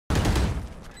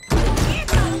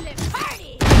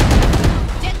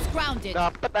grounded.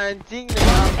 Dapat anjing.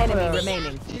 Enemy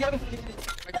remaining. Okay,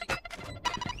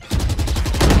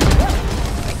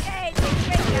 take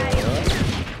it, guys.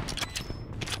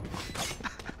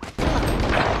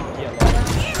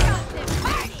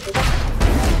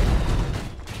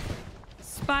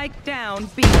 Spike down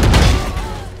B.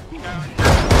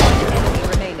 Enemy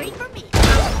remaining. Wait for me.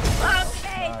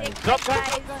 Okay, take it,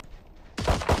 guys.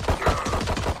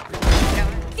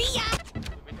 See ya.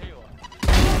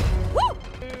 Woo!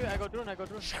 I go drone.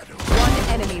 One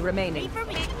enemy remaining. Wait for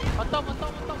me. On top.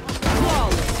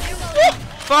 Flawless.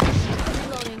 Fuck.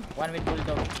 Reloading. One with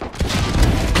bulldog.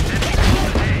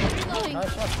 Reloading. No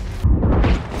shot.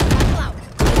 Tackle out.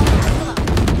 Tackle out.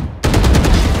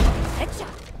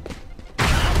 Headshot.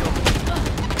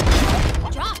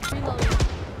 Drop. Reloading.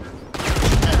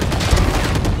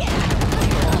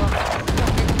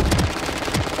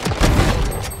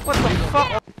 What the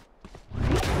fuck?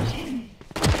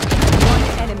 One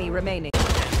enemy remaining.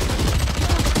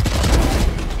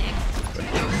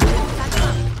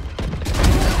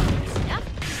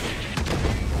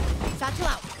 Satchel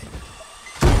out.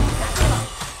 Satchel out.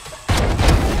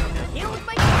 Here's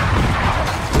my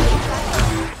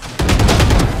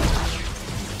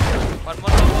One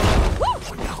more. Woo!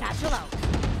 Satchel out.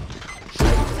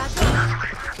 Satchel out.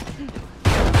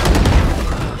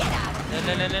 Get out.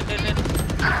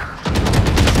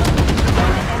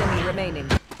 One enemy remaining.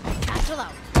 Satchel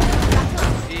out. Satchel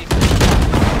out.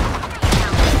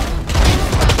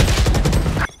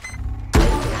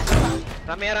 Satchel out.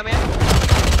 Rame.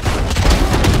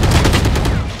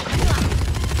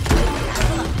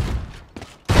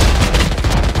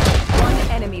 One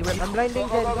enemy remaining. I'm blinding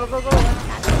dead. Go.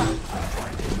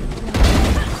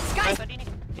 Sky.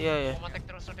 Iya. One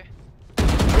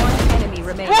enemy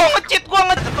remaining. Wow, cheat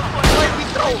gua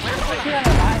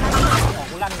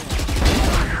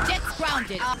Jet's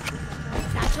grounded.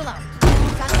 Satchel out.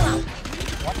 Satchel out.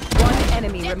 One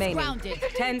enemy Jet's remaining. grounded.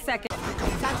 10 seconds.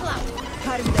 Satchel out.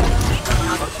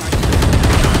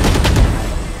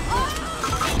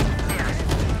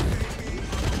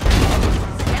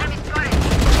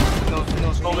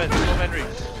 No Henry.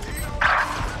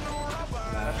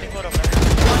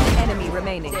 One enemy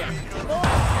remaining.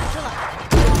 Satchel out.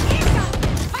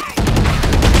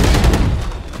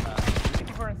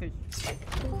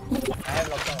 I have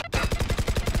lockdown.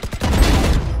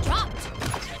 Dropped.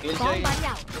 Bomb buddy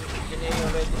out.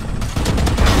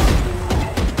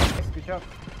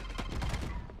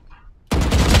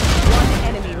 One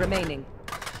enemy remaining.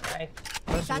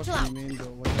 Satchel out.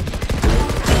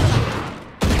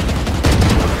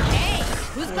 Hey,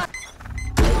 who's got?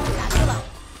 Satchel out.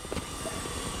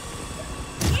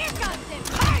 Here comes the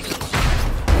party.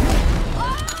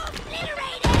 Oh,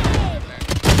 obliterated.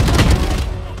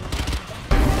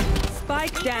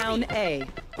 Spike down A.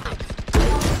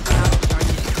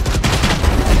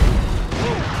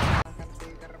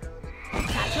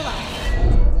 Satchel out.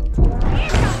 Here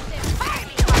comes the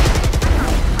party.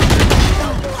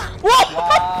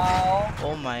 Wow.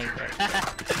 Oh my god.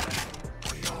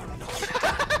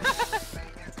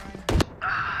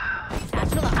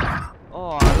 Satchel out.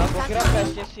 Oh, alam ko kira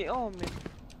flashnya si Omen.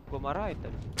 Gua marahin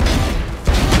tadi.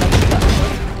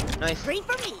 Nice. Wait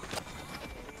for me.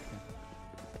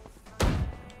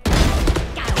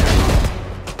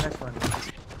 Next one.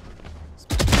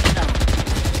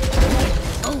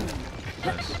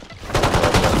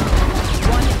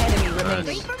 One enemy remaining.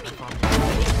 Wait for me.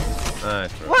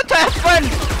 Nice. What happened?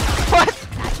 What?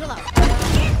 Satchel out.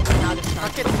 Now the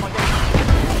Sakit.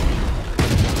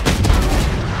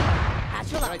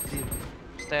 Satchel out.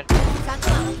 Stair.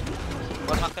 Satchel out.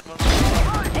 One market.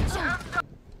 Headshot.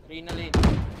 Rina lane.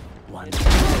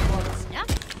 Snap.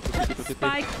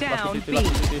 Spike down B.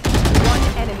 One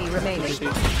enemy remaining.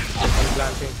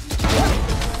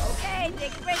 Okay,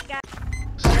 take a break, guys.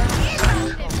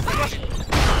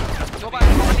 Gua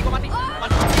mati.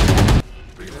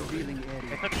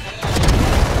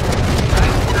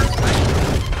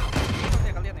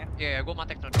 Iya, gua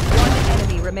mati kan. One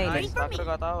enemy remaining. Aku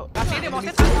enggak tahu. Kasih dia mau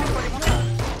set.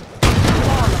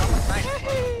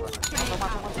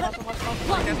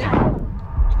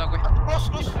 Udah gue.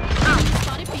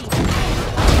 Spotted B.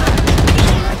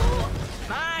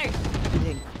 Nice.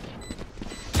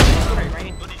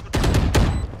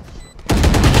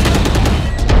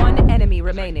 One enemy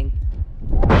remaining.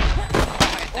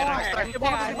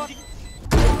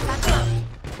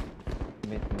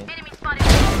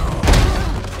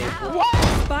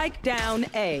 Spike down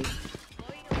A. One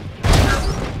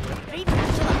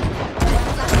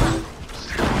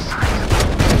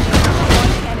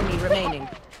enemy remaining.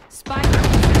 Spike.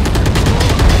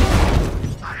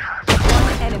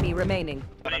 One enemy remaining.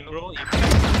 Bro,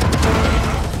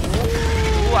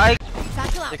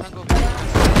 Satchel out. They can't go.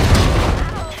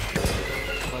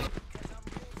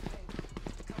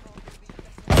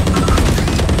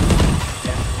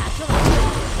 Satchel out.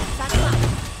 Satchel out.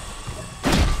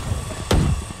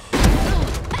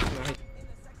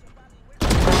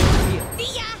 See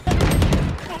ya.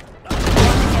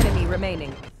 One enemy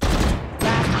remaining.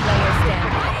 Last player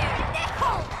standing.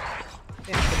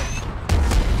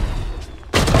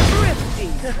 Thrifty.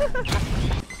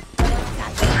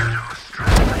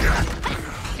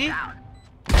 See?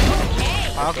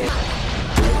 Okay. Okay.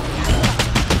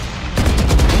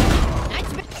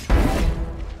 Nice.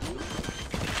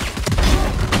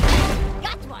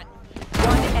 Got one.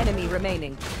 One enemy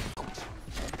remaining.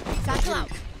 Satchel out.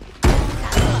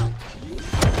 Satchel out.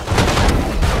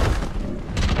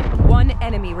 One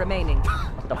enemy remaining.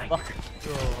 What the fuck?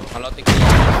 Halo TikTok.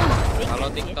 Halo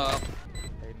TikTok.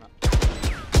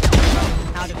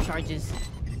 Out of charges.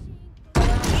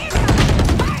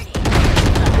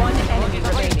 One enemy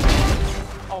remaining.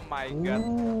 Oh my god.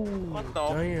 What the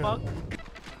fuck?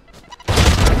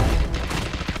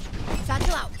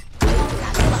 Satchel out.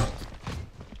 Satchel out.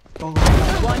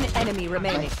 One enemy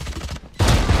remaining.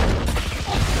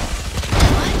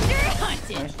 Under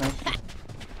hunted. Nice, nice.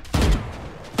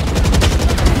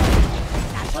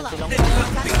 Satchel out.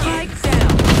 Spike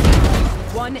down.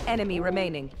 One enemy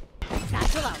remaining.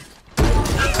 Satchel out.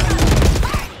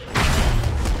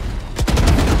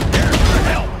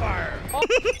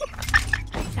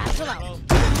 Satchel out.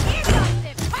 Here comes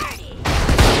the party.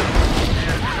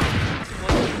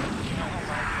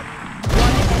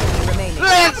 One enemy remaining.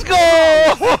 Let's go!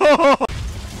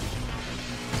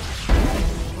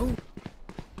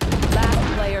 Last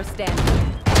player standing.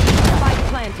 Spike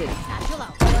planted. Satchel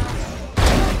out.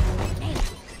 Hey.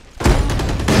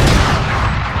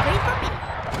 Wait for me.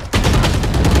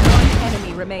 One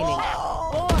enemy remaining. Satchel out.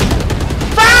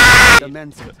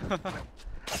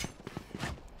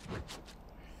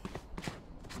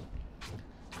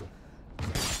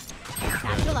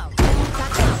 Satchel out.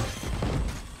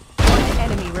 One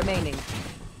enemy remaining.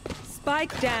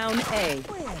 Spike down A.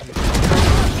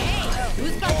 Hey,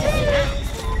 who's got this?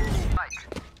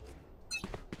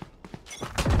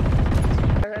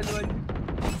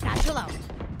 Satchel out.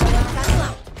 Satchel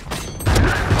out.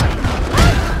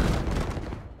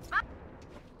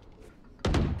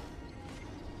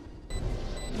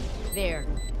 There.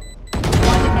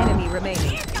 One enemy remaining.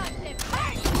 Here comes the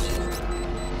party.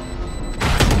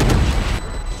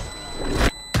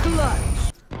 Clutch.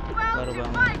 Baru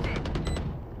bangun.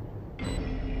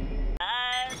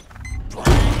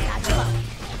 Satchel out.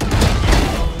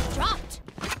 Dropped.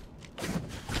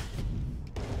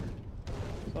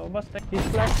 So, boss, take his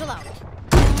flash. Satchel out.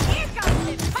 Here comes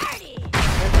the party.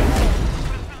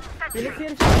 Felix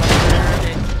here.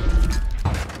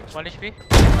 1 HP.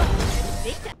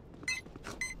 Big time.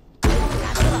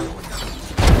 Satchel out.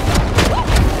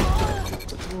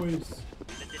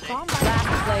 Last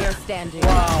player standing.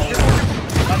 Wow.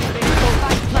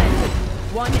 Spike planted.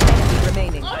 One enemy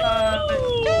remaining.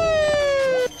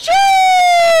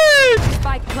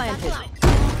 Spike Satchel planted. out.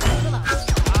 Satchel out.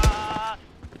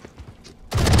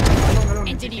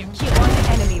 Engineer kill. One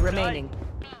enemy remaining.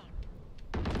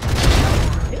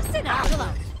 Loosen up. Satchel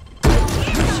out.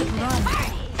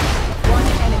 One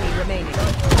enemy remaining.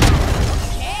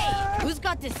 Hey, who's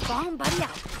got this bomb buddy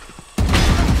out?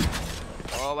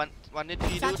 Oh, one hit me,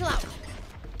 dude. Satchel out.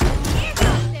 Here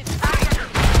comes the party.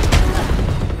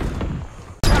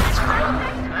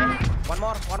 One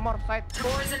more side.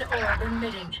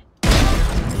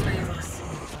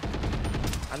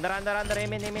 Under,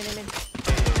 aim in.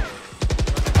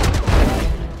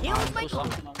 Heal my goal.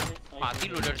 Mati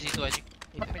lu dari situ aja.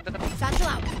 Satchel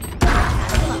out.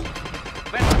 Satchel out.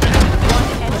 One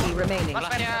enemy remaining.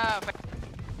 Kelasnya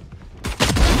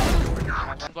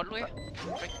buat lu ya.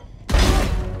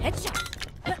 Headshot.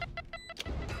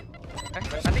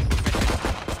 Nanti.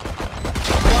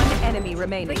 One enemy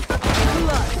remaining.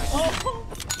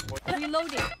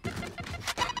 Reloading.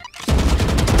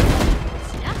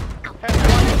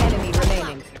 One enemy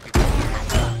remaining.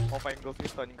 Mau main gold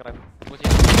pistol yang keren.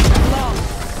 Long.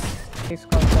 He's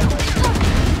counter.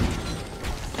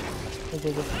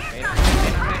 Go.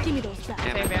 Give me those shots.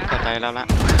 เข้าใจแล้วละ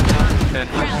เดิน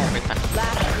ทางออกไปตัด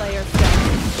Last player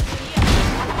standing.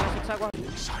 Satchel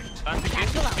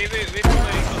out.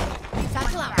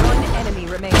 Satchel out. One enemy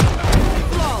remaining.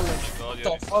 Flawless.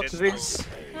 Satchel out.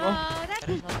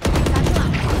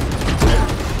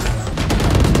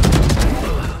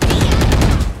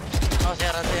 Oh,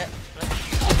 saya rasa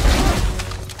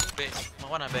B, mau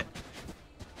mana B?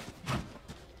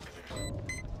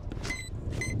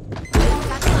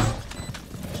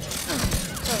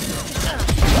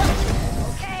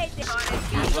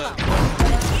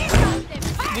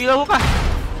 Gila lu kah?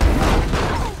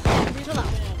 Satchel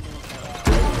out.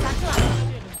 Satchel out.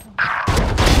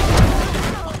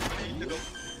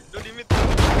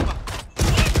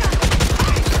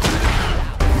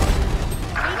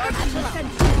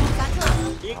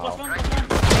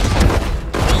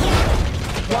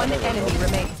 One enemy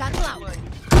remaining. Satchel out.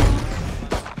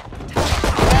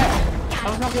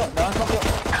 Dalam smoke yuk, dalam smoke yuk.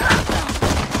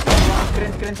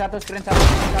 Screen satu,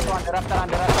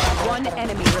 under. One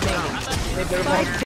enemy remaining. Spike